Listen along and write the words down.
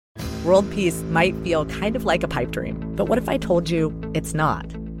World peace might feel kind of like a pipe dream, but what if I told you it's not?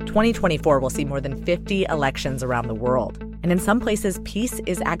 2024 will see more than 50 elections around the world, and in some places, peace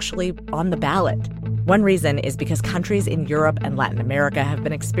is actually on the ballot. One reason is because countries in Europe and Latin America have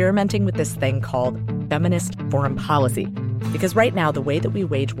been experimenting with this thing called feminist foreign policy. Because right now, the way that we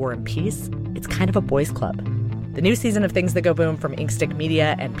wage war and peace, it's kind of a boys' club. The new season of Things That Go Boom from Inkstick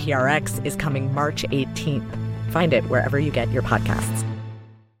Media and PRX is coming March 18th. Find it wherever you get your podcasts.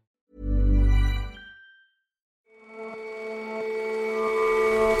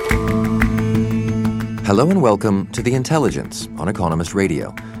 Hello and welcome to The Intelligence on Economist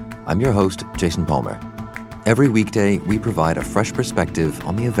Radio. I'm your host, Jason Palmer. Every weekday, we provide a fresh perspective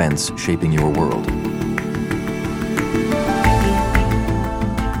on the events shaping your world.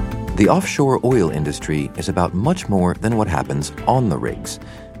 The offshore oil industry is about much more than what happens on the rigs.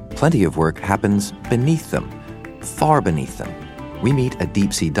 Plenty of work happens beneath them, far beneath them. We meet a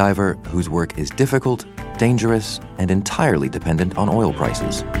deep-sea diver whose work is difficult, dangerous, and entirely dependent on oil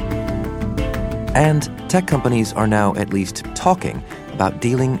prices. And tech companies are now at least talking about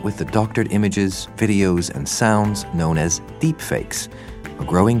dealing with the doctored images, videos, and sounds known as deepfakes, a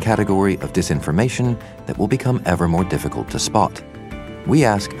growing category of disinformation that will become ever more difficult to spot. We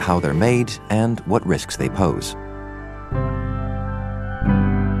ask how they're made and what risks they pose.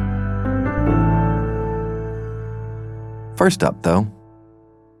 First up, though,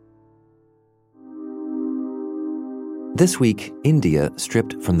 this week, India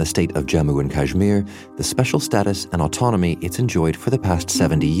stripped from the state of Jammu and Kashmir the special status and autonomy it's enjoyed for the past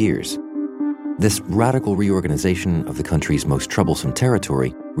 70 years. This radical reorganization of the country's most troublesome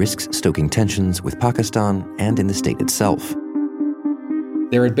territory risks stoking tensions with Pakistan and in the state itself.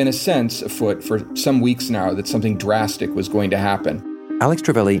 There had been a sense afoot for some weeks now that something drastic was going to happen. Alex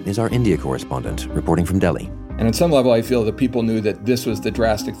Trevelli is our India correspondent, reporting from Delhi. And on some level, I feel that people knew that this was the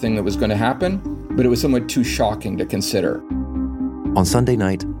drastic thing that was going to happen, but it was somewhat too shocking to consider. On Sunday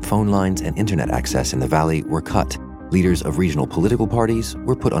night, phone lines and internet access in the valley were cut. Leaders of regional political parties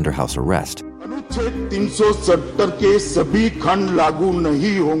were put under house arrest. And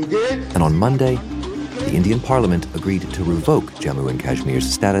on Monday, the Indian Parliament agreed to revoke Jammu and Kashmir's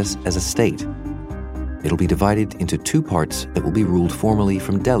status as a state. It'll be divided into two parts that will be ruled formally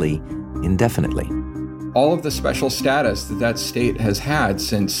from Delhi indefinitely. All of the special status that state has had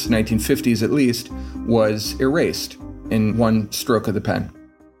since 1950s at least was erased in one stroke of the pen.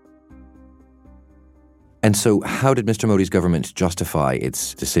 And so how did Mr. Modi's government justify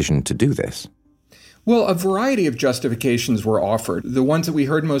its decision to do this? Well, a variety of justifications were offered. The ones that we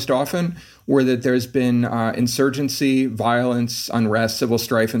heard most often were that there's been insurgency, violence, unrest, civil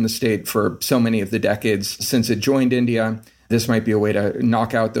strife in the state for so many of the decades since it joined India. This might be a way to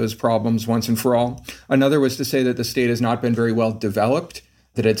knock out those problems once and for all. Another was to say that the state has not been very well developed,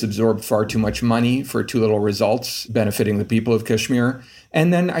 that it's absorbed far too much money for too little results benefiting the people of Kashmir.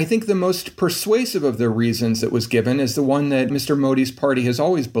 And then I think the most persuasive of the reasons that was given is the one that Mr. Modi's party has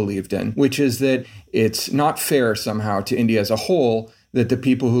always believed in, which is that it's not fair somehow to India as a whole that the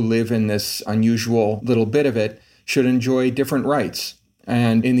people who live in this unusual little bit of it should enjoy different rights.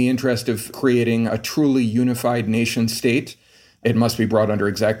 And in the interest of creating a truly unified nation state, it must be brought under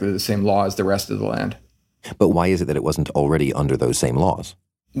exactly the same law as the rest of the land. But why is it that it wasn't already under those same laws?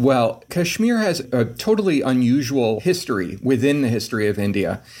 Well, Kashmir has a totally unusual history within the history of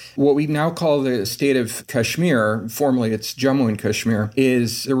India. What we now call the state of Kashmir, formerly it's Jammu and Kashmir,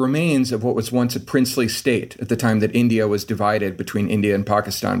 is the remains of what was once a princely state at the time that India was divided between India and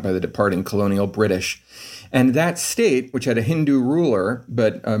Pakistan by the departing colonial British. And that state, which had a Hindu ruler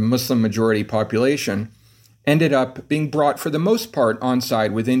but a Muslim-majority population, ended up being brought for the most part on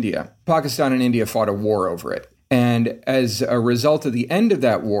side with India. Pakistan and India fought a war over it. And as a result of the end of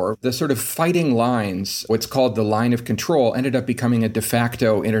that war, the sort of fighting lines, what's called the line of control, ended up becoming a de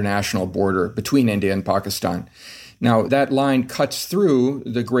facto international border between India and Pakistan. Now, that line cuts through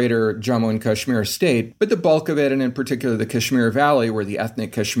the greater Jammu and Kashmir state, but the bulk of it, and in particular the Kashmir Valley, where the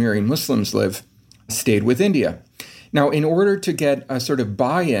ethnic Kashmiri Muslims live, stayed with India. Now, in order to get a sort of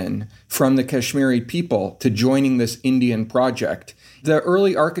buy-in from the Kashmiri people to joining this Indian project, the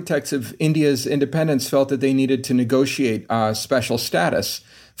early architects of India's independence felt that they needed to negotiate a special status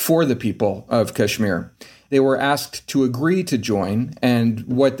for the people of Kashmir. They were asked to agree to join, and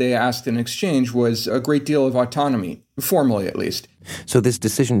what they asked in exchange was a great deal of autonomy, formally at least. So this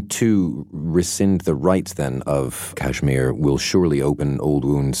decision to rescind the rights, then, of Kashmir will surely open old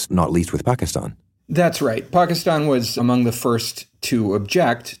wounds, not least with Pakistan. That's right. Pakistan was among the first to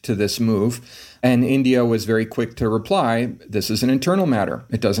object to this move, and India was very quick to reply, this is an internal matter.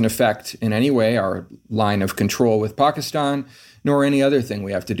 It doesn't affect in any way our line of control with Pakistan. nor any other thing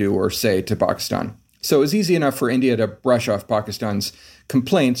we have to do or say to Pakistan. So it was easy enough for India to brush off Pakistan's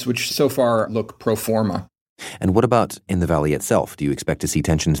complaints, which so far look pro forma. And what about in the valley itself? Do you expect to see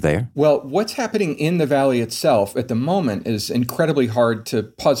tensions there? Well, what's happening in the valley itself at the moment is incredibly hard to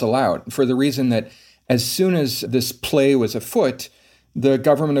puzzle out, for the reason that as soon as this play was afoot, the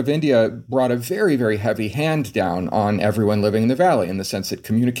government of India brought a very, very heavy hand down on everyone living in the valley, in the sense that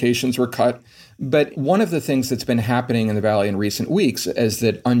communications were cut. But one of the things that's been happening in the valley in recent weeks is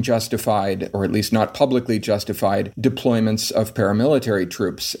that unjustified, or at least not publicly justified, deployments of paramilitary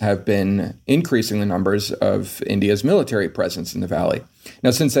troops have been increasing the numbers of India's military presence in the valley.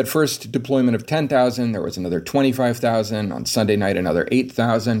 Now, since that first deployment of 10,000, there was another 25,000. On Sunday night, another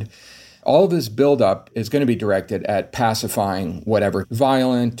 8,000. All of this buildup is going to be directed at pacifying whatever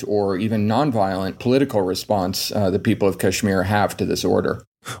violent or even nonviolent political response the people of Kashmir have to this order.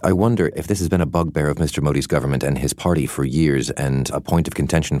 I wonder if this has been a bugbear of Mr. Modi's government and his party for years and a point of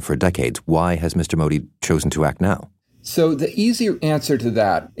contention for decades. Why has Mr. Modi chosen to act now? So the easy answer to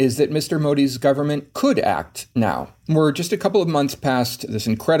that is that Mr. Modi's government could act now. We're just a couple of months past this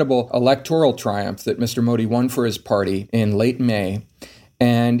incredible electoral triumph that Mr. Modi won for his party in late May.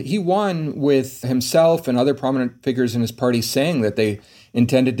 And he won with himself and other prominent figures in his party saying that they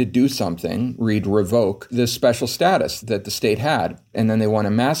intended to do something, revoke this special status that the state had. And then they won a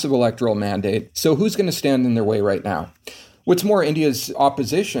massive electoral mandate. So who's going to stand in their way right now? What's more, India's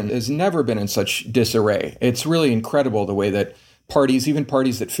opposition has never been in such disarray. It's really incredible the way that parties, even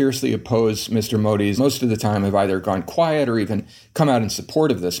parties that fiercely oppose Mr. Modi's, most of the time have either gone quiet or even come out in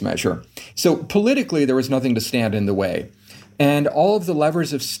support of this measure. So politically, there was nothing to stand in the way. And all of the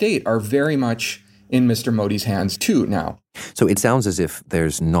levers of state are very much in Mr. Modi's hands too now. So it sounds as if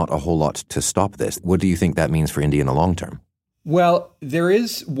there's not a whole lot to stop this. What do you think that means for India in the long term? Well, there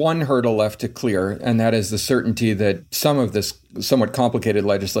is one hurdle left to clear, and that is the certainty that some of this somewhat complicated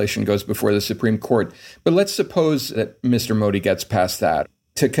legislation goes before the Supreme Court. But let's suppose that Mr. Modi gets past that.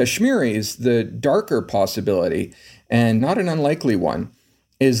 To Kashmiris, the darker possibility, and not an unlikely one,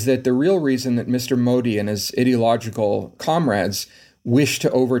 is that the real reason that Mr. Modi and his ideological comrades wish to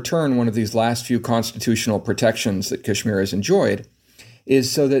overturn one of these last few constitutional protections that Kashmir has enjoyed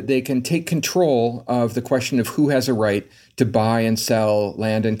is so that they can take control of the question of who has a right to buy and sell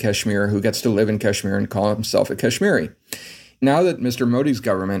land in Kashmir, who gets to live in Kashmir and call himself a Kashmiri. Now that Mr. Modi's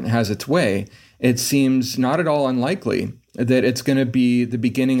government has its way, it seems not at all unlikely that it's going to be the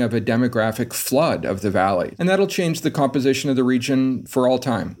beginning of a demographic flood of the valley. And that'll change the composition of the region for all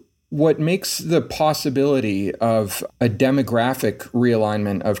time. What makes the possibility of a demographic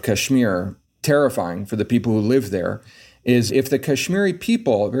realignment of Kashmir terrifying for the people who live there is if the Kashmiri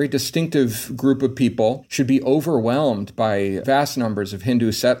people, a very distinctive group of people, should be overwhelmed by vast numbers of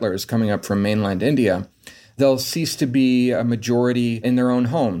Hindu settlers coming up from mainland India, they'll cease to be a majority in their own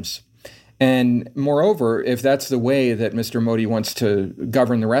homes. And moreover, if that's the way that Mr. Modi wants to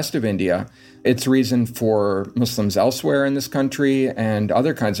govern the rest of India, it's reason for Muslims elsewhere in this country and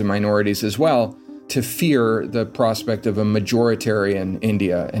other kinds of minorities as well to fear the prospect of a majoritarian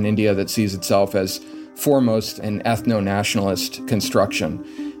India, an India that sees itself as foremost an ethno-nationalist construction.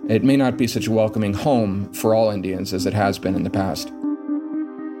 It may not be such a welcoming home for all Indians as it has been in the past.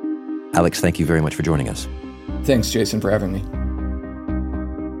 Alex, thank you very much for joining us. Thanks, Jason, for having me.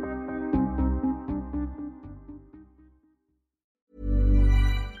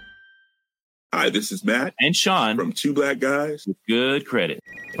 Hi, this is Matt and Sean from Two Black Guys with Good Credit.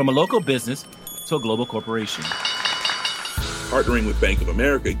 From a local business to a global corporation, partnering with Bank of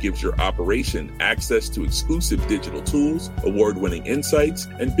America gives your operation access to exclusive digital tools, award-winning insights,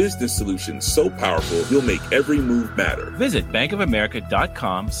 and business solutions so powerful you'll make every move matter. Visit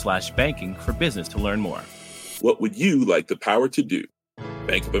bankofamerica.com/banking for business to learn more. What would you like the power to do?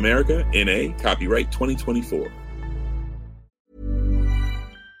 Bank of America, N.A., copyright 2024.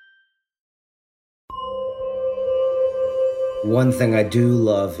 One thing I do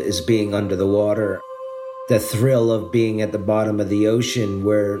love is being under the water. The thrill of being at the bottom of the ocean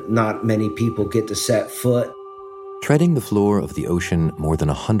where not many people get to set foot. Treading the floor of the ocean more than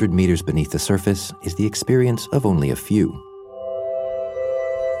 100 meters beneath the surface is the experience of only a few.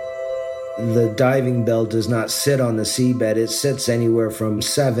 The diving bell does not sit on the seabed. It sits anywhere from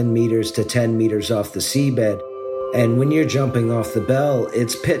 7 meters to 10 meters off the seabed. And when you're jumping off the bell,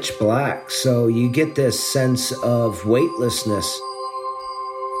 it's pitch black. So you get this sense of weightlessness.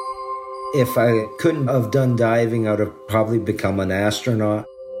 If I couldn't have done diving, I would have probably become an astronaut.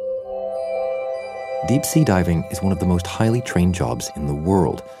 Deep sea diving is one of the most highly trained jobs in the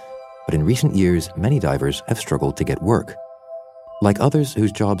world. But in recent years, many divers have struggled to get work. Like others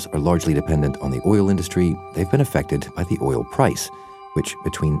whose jobs are largely dependent on the oil industry, they've been affected by the oil price, which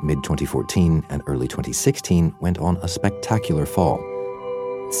between mid-2014 and early 2016 went on a spectacular fall.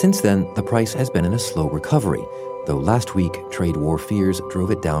 Since then, the price has been in a slow recovery, though last week trade war fears drove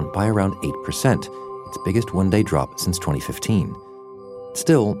it down by around 8%, its biggest one-day drop since 2015.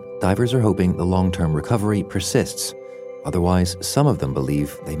 Still, divers are hoping the long-term recovery persists. Otherwise, some of them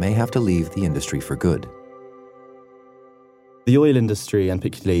believe they may have to leave the industry for good. The oil industry, and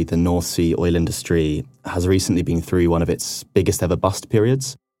particularly the North Sea oil industry, has recently been through one of its biggest ever bust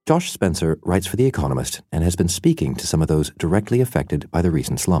periods. Josh Spencer writes for The Economist and has been speaking to some of those directly affected by the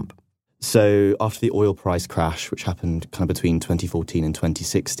recent slump. So after the oil price crash, which happened kind of between 2014 and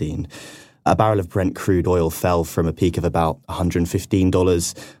 2016, a barrel of Brent crude oil fell from a peak of about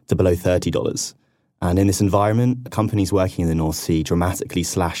 $115 to below $30. And in this environment, companies working in the North Sea dramatically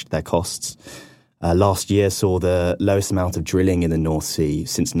slashed their costs. Last year saw the lowest amount of drilling in the North Sea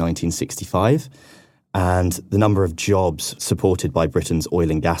since 1965, and the number of jobs supported by Britain's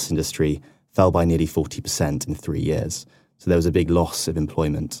oil and gas industry fell by nearly 40% in 3 years. So there was a big loss of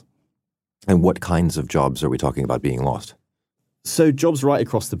employment. And what kinds of jobs are we talking about being lost? So jobs right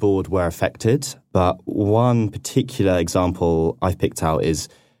across the board were affected, but one particular example I've picked out is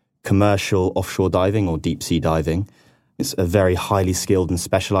commercial offshore diving or deep sea diving. It's a very highly skilled and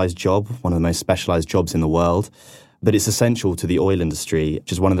specialised job, one of the most specialised jobs in the world, but it's essential to the oil industry,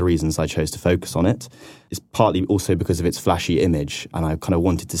 which is one of the reasons I chose to focus on it. It's partly also because of its flashy image, and I kind of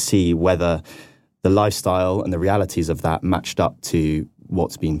wanted to see whether the lifestyle and the realities of that matched up to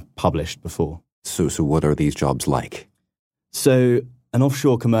what's been published before. So what are these jobs like? So an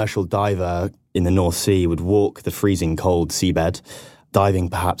offshore commercial diver in the North Sea would walk the freezing cold seabed, diving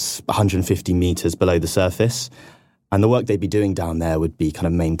perhaps 150 metres below the surface. And the work they'd be doing down there would be kind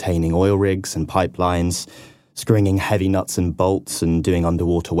of maintaining oil rigs and pipelines, screwing heavy nuts and bolts and doing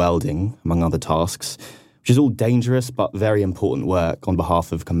underwater welding, among other tasks, which is all dangerous but very important work on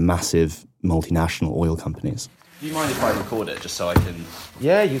behalf of massive multinational oil companies. Do you mind if I record it just so I can...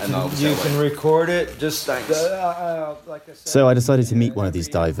 Yeah, you can record it. Just thanks. Like I said, So I decided to meet one of these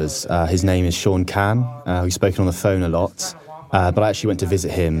divers. His name is Sean Cann. We've spoken on the phone a lot. But I actually went to visit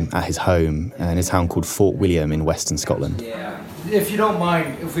him at his home in a town called Fort William in Western Scotland. Yeah. If you don't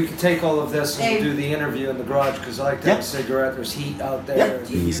mind, if we could take all of this and do the interview in the garage, because I like to have a cigarette, there's heat out there.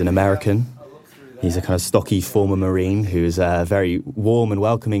 He's an American. He's a kind of stocky former Marine who is very warm and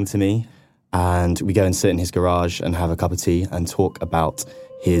welcoming to me. And we go and sit in his garage and have a cup of tea and talk about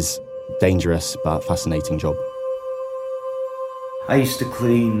his dangerous but fascinating job. I used to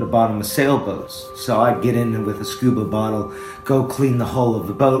clean the bottom of sailboats, so I'd get in with a scuba bottle, go clean the hull of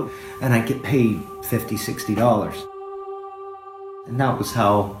the boat, and I'd get paid $50, $60. And that was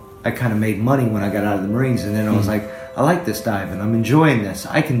how I kind of made money when I got out of the Marines, and then I was like, I like this diving, I'm enjoying this,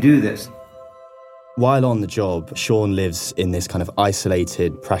 I can do this. While on the job, Sean lives in this kind of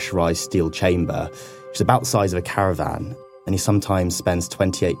isolated, pressurised steel chamber, which is about the size of a caravan, and he sometimes spends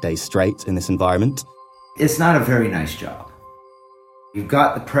 28 days straight in this environment. It's not a very nice job. You've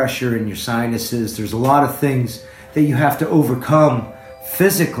got the pressure in your sinuses. There's a lot of things that you have to overcome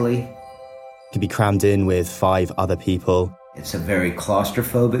physically. You can be crammed in with 5 other people. It's a very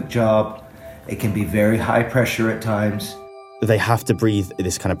claustrophobic job. It can be very high pressure at times. They have to breathe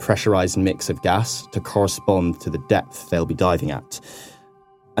this kind of pressurized mix of gas to correspond to the depth they'll be diving at.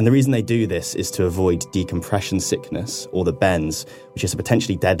 And the reason they do this is to avoid decompression sickness, or the bends, which is a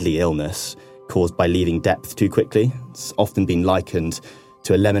potentially deadly illness caused by leaving depth too quickly. It's often been likened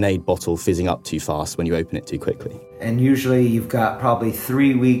to a lemonade bottle fizzing up too fast when you open it too quickly. And usually you've got probably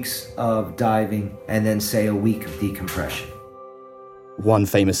 3 weeks of diving and then, say, a week of decompression. One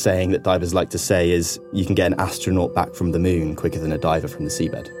famous saying that divers like to say is, you can get an astronaut back from the moon quicker than a diver from the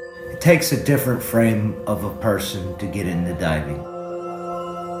seabed. It takes a different frame of a person to get into diving.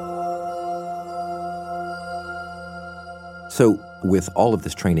 So, with all of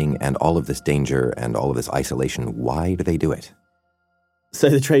this training and all of this danger and all of this isolation, why do they do it? So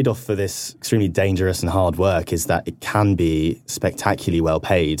the trade-off for this extremely dangerous and hard work is that it can be spectacularly well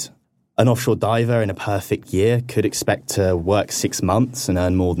paid. An offshore diver in a perfect year could expect to work 6 months and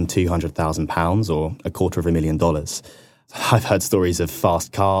earn more than £200,000 or $250,000. I've heard stories of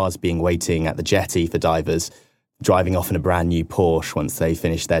fast cars being waiting at the jetty for divers, driving off in a brand new Porsche once they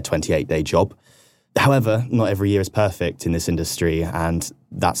finish their 28-day job. However, not every year is perfect in this industry, and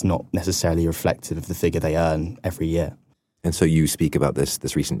that's not necessarily reflective of the figure they earn every year. And so you speak about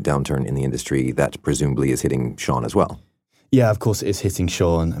this recent downturn in the industry that presumably is hitting Sean as well. Yeah, of course it is hitting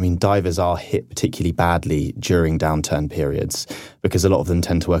Sean. I mean, divers are hit particularly badly during downturn periods because a lot of them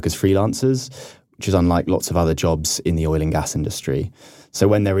tend to work as freelancers. which is unlike lots of other jobs in the oil and gas industry. So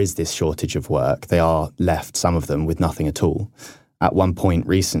when there is this shortage of work, they are left, some of them, with nothing at all. At one point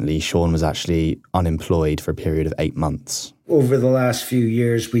recently, Sean was actually unemployed for a period of 8 months. Over the last few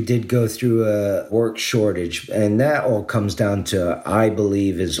years, we did go through a work shortage, and that all comes down to, I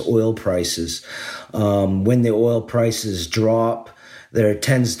believe, is oil prices. When the oil prices drop, there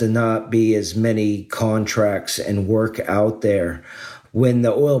tends to not be as many contracts and work out there. When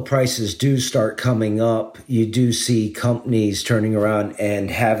the oil prices do start coming up, you do see companies turning around and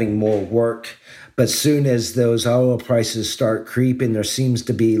having more work. But soon as those oil prices start creeping, there seems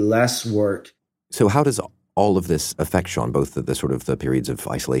to be less work. So how does all of this affect Sean, both the sort of the periods of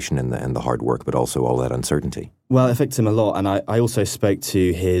isolation and the hard work, but also all that uncertainty? Well, it affects him a lot. And I also spoke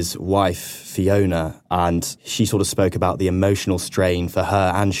to his wife, Fiona, and she sort of spoke about the emotional strain for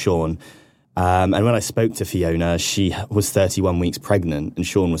her and Sean. And when I spoke to Fiona, she was 31 weeks pregnant and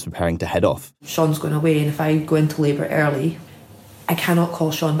Sean was preparing to head off. Sean's going away, and if I go into labour early, I cannot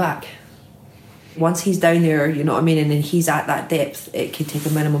call Sean back. Once he's down there, you know what I mean, and then he's at that depth, it could take a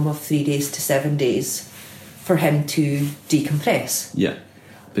minimum of 3 days to 7 days for him to decompress. Yeah,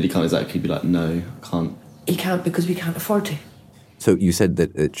 but he can't exactly be like, no, I can't. He can't, because we can't afford to. So you said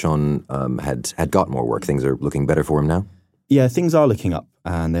that Sean had got more work. Things are looking better for him now? Yeah, things are looking up,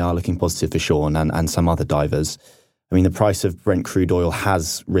 and they are looking positive for Sean and some other divers. I mean, the price of Brent crude oil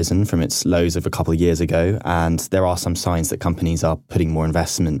has risen from its lows of a couple of years ago, and there are some signs that companies are putting more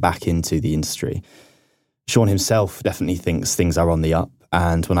investment back into the industry. Sean himself definitely thinks things are on the up,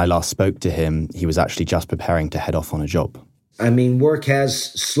 and when I last spoke to him, he was actually just preparing to head off on a job. I mean, work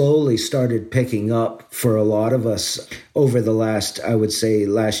has slowly started picking up for a lot of us over the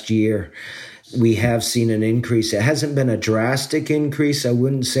last year. We have seen an increase. It hasn't been a drastic increase. I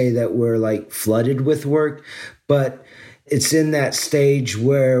wouldn't say that we're like flooded with work, but it's in that stage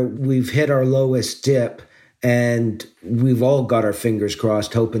where we've hit our lowest dip and we've all got our fingers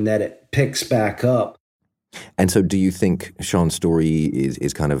crossed, hoping that it picks back up. And so do you think Sean's story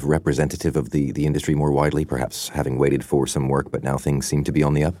is kind of representative of the industry more widely, perhaps having waited for some work, but now things seem to be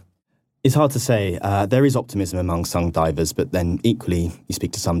on the up? It's hard to say. There is optimism among some divers, but then equally you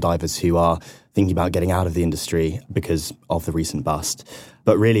speak to some divers who are thinking about getting out of the industry because of the recent bust.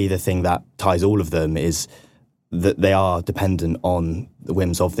 But really the thing that ties all of them is that they are dependent on the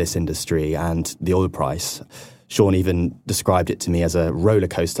whims of this industry and the oil price. Sean even described it to me as a roller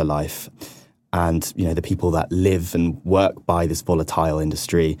coaster life. And, you know, the people that live and work by this volatile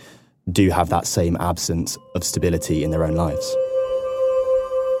industry do have that same absence of stability in their own lives.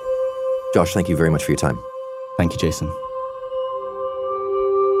 Josh, thank you very much for your time. Thank you, Jason.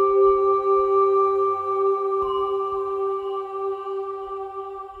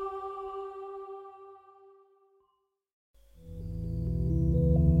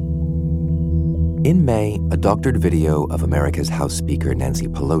 In May, a doctored video of America's House Speaker Nancy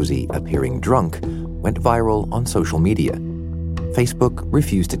Pelosi appearing drunk went viral on social media. Facebook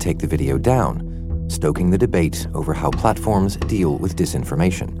refused to take the video down, stoking the debate over how platforms deal with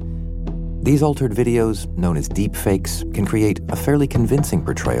disinformation. These altered videos, known as deepfakes, can create a fairly convincing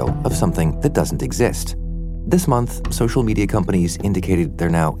portrayal of something that doesn't exist. This month, social media companies indicated they're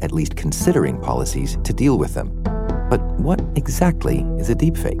now at least considering policies to deal with them. But what exactly is a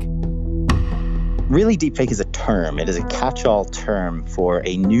deepfake? Really, deepfake is a term. It is a catch-all term for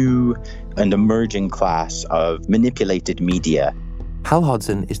a new and emerging class of manipulated media. Hal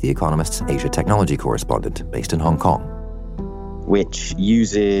Hodson is The Economist's Asia technology correspondent based in Hong Kong. Which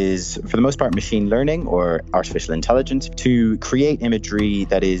uses, for the most part, machine learning or artificial intelligence to create imagery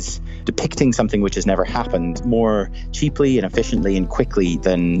that is depicting something which has never happened more cheaply and efficiently and quickly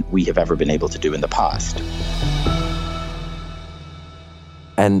than we have ever been able to do in the past.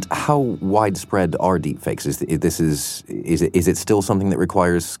 And how widespread are deepfakes? Is it still something that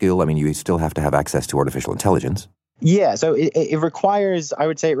requires skill? I mean, you still have to have access to artificial intelligence. Yeah, so it requires, I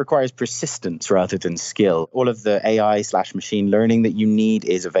would say it requires persistence rather than skill. All of the AI/machine learning that you need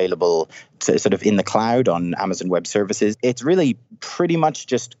is available to sort of in the cloud on Amazon Web Services. It's really pretty much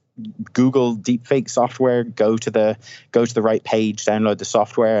just Google deepfake software, go to the right page, download the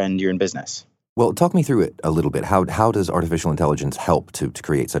software, and you're in business. Well, talk me through it a little bit. How does artificial intelligence help to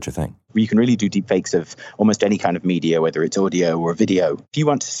create such a thing? You can really do deepfakes of almost any kind of media, whether it's audio or video. If you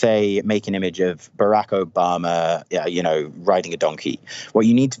want to, say, make an image of Barack Obama, riding a donkey, what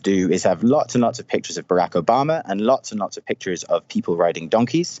you need to do is have lots and lots of pictures of Barack Obama and lots of pictures of people riding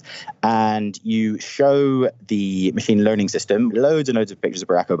donkeys. And you show the machine learning system loads and loads of pictures of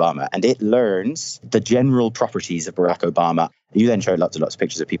Barack Obama, and it learns the general properties of Barack Obama. You then show lots and lots of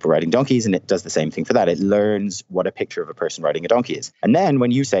pictures of people riding donkeys, and it does the same thing for that. It learns what a picture of a person riding a donkey is. And then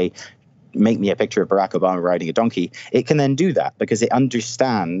when you say, make me a picture of Barack Obama riding a donkey, it can then do that because it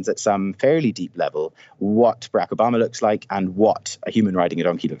understands at some fairly deep level what Barack Obama looks like and what a human riding a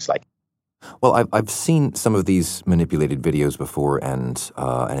donkey looks like. Well, I've seen some of these manipulated videos before and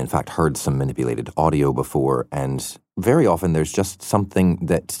in fact heard some manipulated audio before, and very often there's just something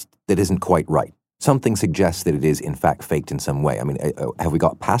that isn't quite right. Something suggests that it is in fact faked in some way. I mean, have we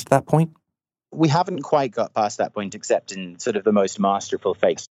got past that point? We haven't quite got past that point, except in sort of the most masterful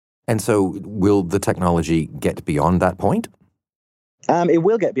fakes. And so will the technology get beyond that point? It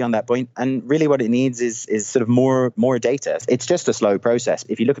will get beyond that point, and really what it needs is sort of more data. It's just a slow process.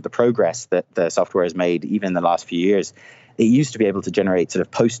 If you look at the progress that the software has made, even in the last few years, it used to be able to generate sort of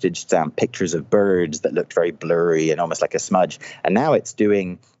postage stamp pictures of birds that looked very blurry and almost like a smudge. And now it's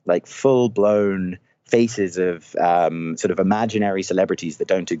doing like full-blown faces of sort of imaginary celebrities that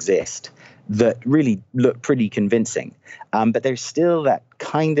don't exist that really look pretty convincing. But there's still that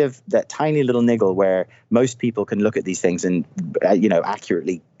tiny little niggle where most people can look at these things and,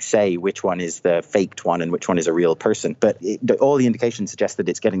 accurately say which one is the faked one and which one is a real person. But all the indications suggest that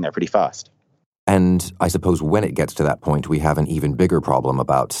it's getting there pretty fast. And I suppose when it gets to that point, we have an even bigger problem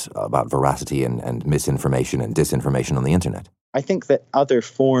about veracity and misinformation and disinformation on the internet. I think that other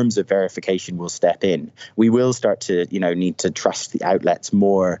forms of verification will step in. We will start to, need to trust the outlets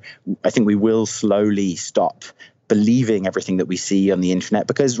more. I think we will slowly stop believing everything that we see on the internet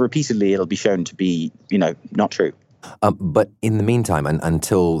because repeatedly it'll be shown to be, not true. But in the meantime,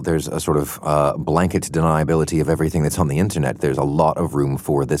 until there's a sort of blanket deniability of everything that's on the internet, there's a lot of room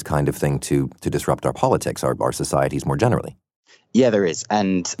for this kind of thing to disrupt our politics, our societies more generally. Yeah, there is.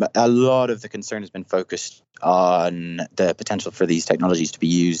 And a lot of the concern has been focused on the potential for these technologies to be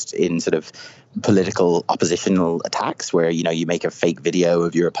used in sort of political oppositional attacks where, you make a fake video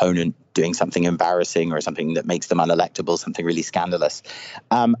of your opponent doing something embarrassing or something that makes them unelectable, something really scandalous.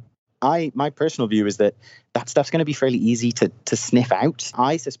 My personal view is that stuff's going to be fairly easy to sniff out.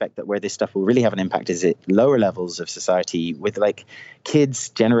 I suspect that where this stuff will really have an impact is at lower levels of society with like kids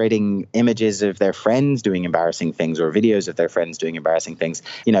generating images of their friends doing embarrassing things or videos of their friends doing embarrassing things.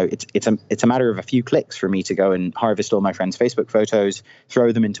 It's a matter of a few clicks for me to go and harvest all my friends' Facebook photos,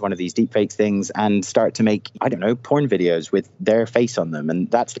 throw them into one of these deepfake things and start to make, porn videos with their face on them. And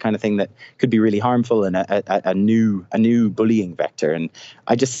that's the kind of thing that could be really harmful and a new bullying vector. And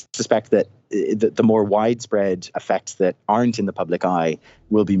I just suspect that the more widespread effects that aren't in the public eye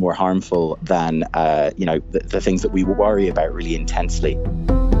will be more harmful than, the things that we worry about really intensely.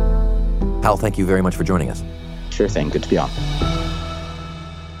 Hal, thank you very much for joining us. Sure thing. Good to be on.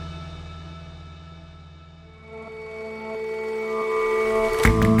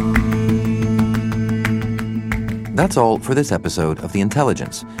 That's all for this episode of The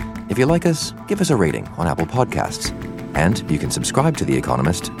Intelligence. If you like us, give us a rating on Apple Podcasts. And you can subscribe to The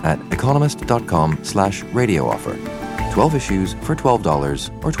Economist at economist.com/radio offer. 12 issues for $12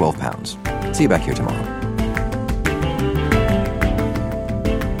 or £12. See you back here tomorrow.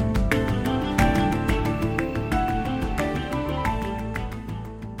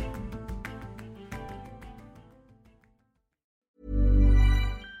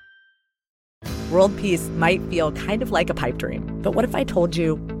 World peace might feel kind of like a pipe dream, but what if I told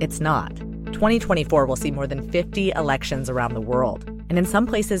you it's not? 2024 will see more than 50 elections around the world. And in some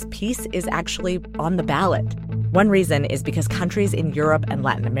places, peace is actually on the ballot. One reason is because countries in Europe and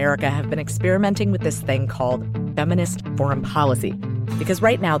Latin America have been experimenting with this thing called feminist foreign policy. Because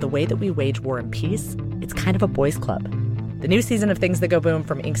right now, the way that we wage war and peace, it's kind of a boys' club. The new season of Things That Go Boom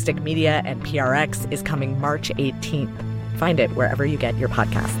from Inkstick Media and PRX is coming March 18th. Find it wherever you get your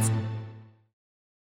podcasts.